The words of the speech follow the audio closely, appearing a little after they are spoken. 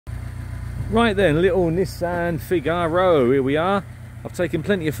Right then, little Nissan Figaro, here we are. I've taken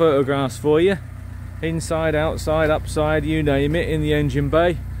plenty of photographs for you. Inside, outside, upside, you name it, in the engine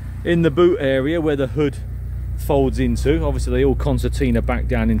bay. In the boot area where the hood folds into. Obviously they all concertina back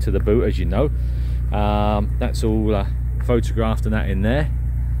down into the boot, as you know. That's all photographed and that in there.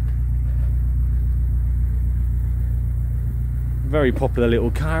 Very popular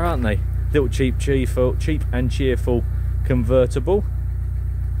little car, aren't they? Little cheap and cheerful convertible.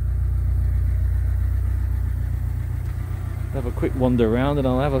 Have a quick wander around and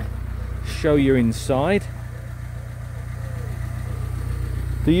I'll have a show you inside.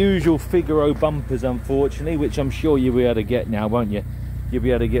 The usual Figaro bumpers, unfortunately, which I'm sure you'll be able to get now, won't you? You'll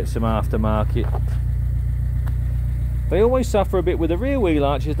be able to get some aftermarket. They always suffer a bit with the rear wheel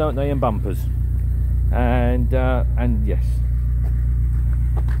arches, don't they, and bumpers. And yes,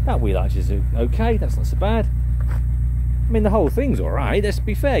 that wheel arch is okay. That's not so bad. I mean, the whole thing's all right. Let's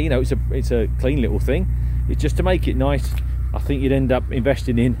be fair. You know, it's a clean little thing. It's just to make it nice. I think you'd end up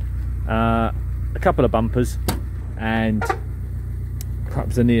investing in a couple of bumpers and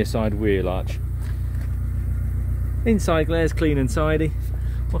perhaps the near side wheel arch. Inside glare's clean and tidy.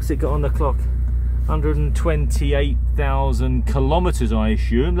 What's it got on the clock? 128,000 kilometers, I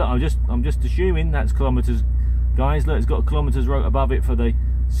assume. Look, I'm just assuming that's kilometers, guys. Look, it's got kilometers wrote above it for the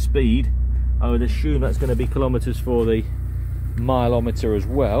speed. I would assume that's going to be kilometers for the mileometer as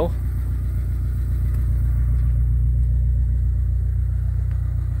well.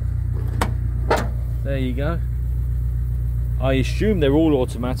 There you go. I assume they're all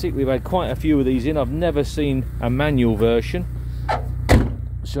automatic. We've had quite a few of these in. I've never seen a manual version,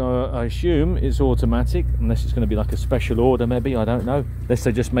 so I assume it's automatic, unless it's going to be like a special order, maybe. I don't know, unless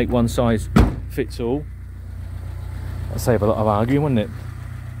they just make one size fits all. That'd save a lot of arguing, wouldn't it?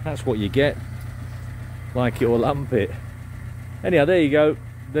 That's what you get, like it or lump it. Anyhow, there you go,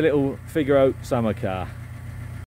 the little Figaro summer car.